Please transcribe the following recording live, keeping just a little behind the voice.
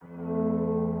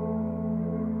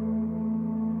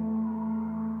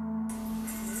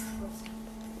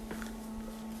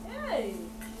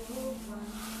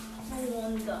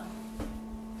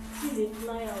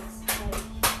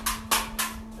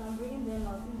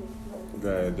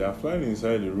Guy, they are flying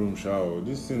inside the room shower.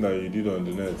 This thing that you did on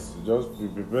the net, just be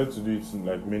prepared to do it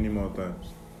like many more times.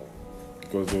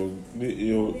 Because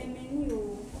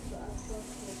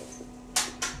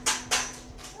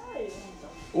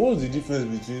what's the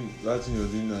difference between that thing you're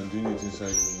doing and doing it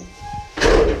inside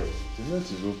the room? The net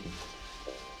is open.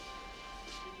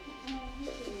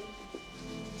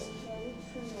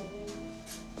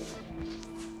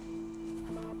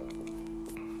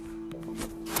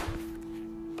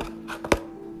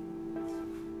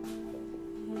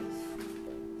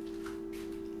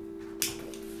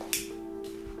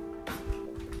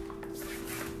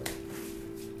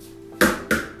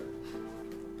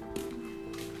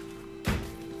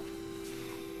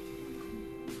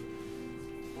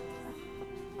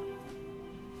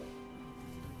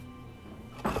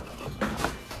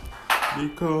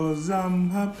 Because I'm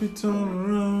happy to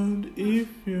around if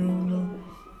you know.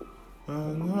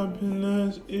 And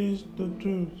happiness is the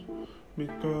truth.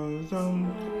 Because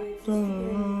I'm turn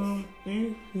around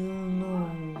if you know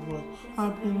what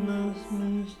happiness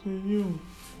means to you.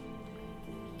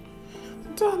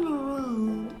 Turn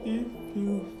around if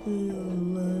you feel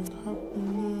like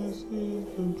happiness is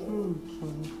the truth.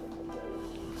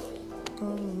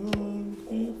 Turn around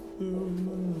if you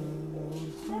know what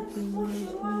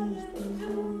happiness means to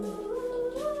you.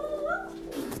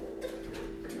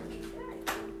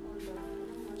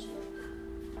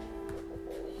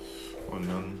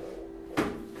 Onion,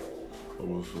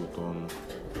 Bubble Sultan.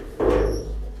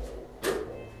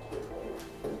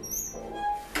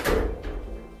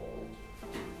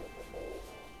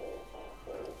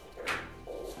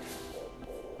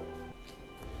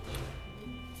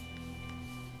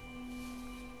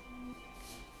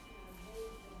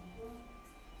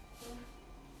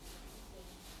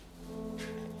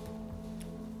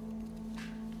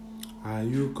 Are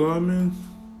you coming?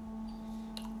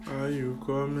 Are you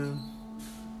coming?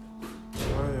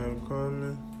 I am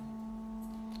coming.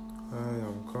 I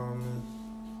am coming.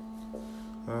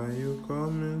 Are you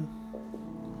coming?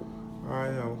 I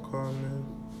am coming.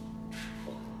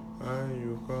 Are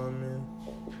you coming?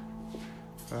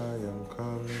 I am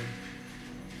coming.